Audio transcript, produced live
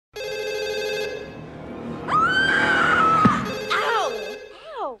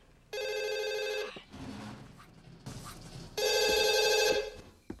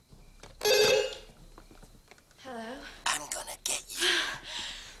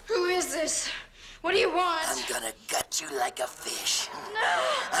this? What do you want? I'm gonna gut you like a fish. No.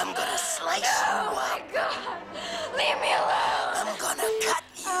 I'm gonna slice you Oh, up. my God. Leave me alone. I'm gonna cut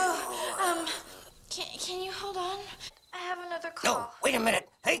you. Oh, can you hold on? I have another call. No, wait a minute.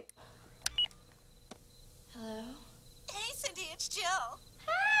 Hey. Hello? Hey, Cindy, it's Jill.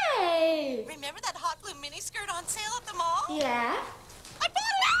 Hey. Remember that hot blue miniskirt on sale at the mall? Yeah? I bought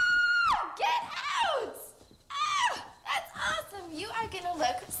it! Get out! Oh, that's awesome. You are gonna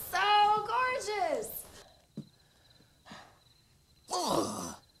look so gorgeous.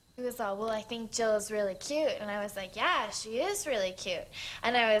 He was all, well, I think Jill is really cute. And I was like, yeah, she is really cute.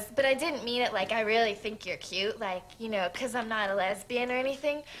 And but I didn't mean it like I really think you're cute, like, you know, because I'm not a lesbian or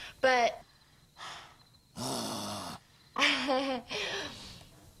anything. But, oh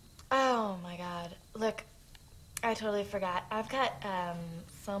my God. Look, I totally forgot. I've got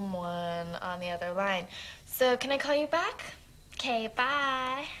someone on the other line. So can I call you back? Okay,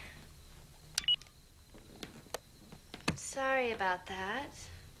 bye. Sorry about that.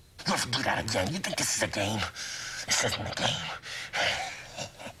 Let's do that again. You think this is a game? This isn't a game.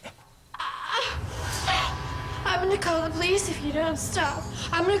 I'm gonna call the police if you don't stop.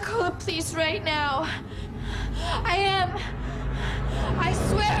 I'm gonna call the police right now. I am. I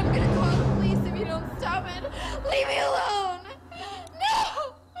swear I'm gonna call the police if you don't stop it. Leave me alone.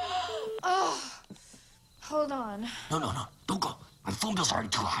 No. Oh. Hold on. No. Don't go. My phone bill's already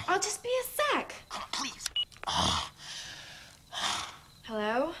too high. I'll just be a sec. Please.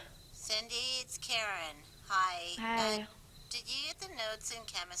 Hello? Cindy, it's Karen. Hi. Hi. Did you get the notes in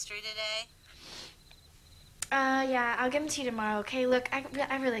chemistry today? Yeah, I'll give them to you tomorrow, okay? Look,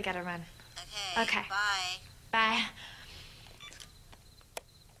 I really gotta run. Okay. Bye. Bye.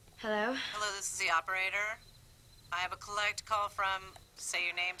 Hello? Hello, this is the operator. I have a collect call from, say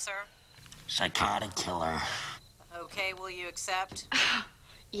your name, sir. Psychotic killer. Okay, will you accept?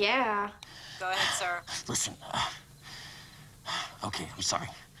 Yeah. Go ahead, sir. Listen, okay, I'm sorry.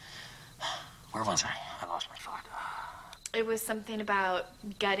 Where was I? I lost my thought. It was something about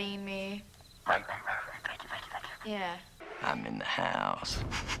gutting me. Right. Thank you. Yeah. I'm in the house.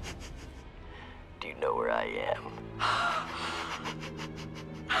 Do you know where I am?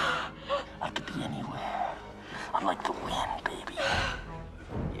 I could be anywhere. I'm like the wind, baby.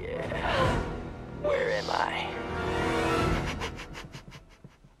 Yeah. Where am I?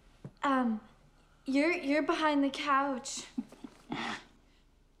 You're behind the couch.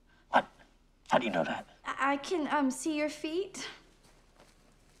 What? How do you know that? I can, see your feet.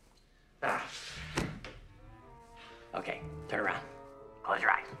 Okay, turn around. Close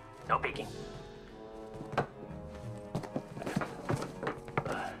your eyes. No peeking.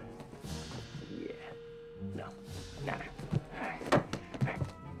 Yeah. No.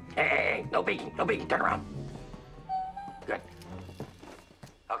 Hey, no peeking. Turn around. Good.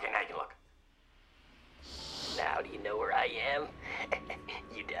 Okay, now you can look. Now, do you know where I am?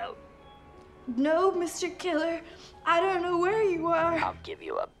 You don't? No, Mr. Killer. I don't know where you are. I'll give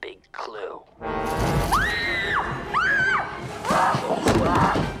you a big clue.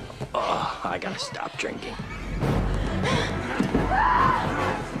 Oh, I gotta stop drinking.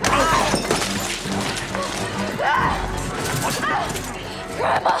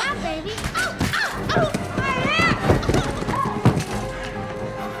 Grandma! Baby! My hair!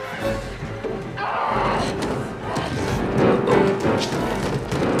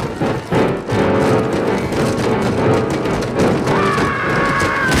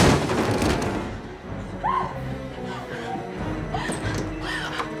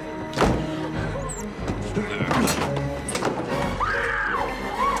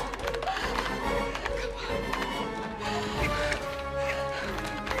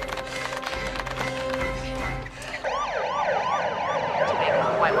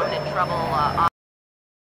 White woman in trouble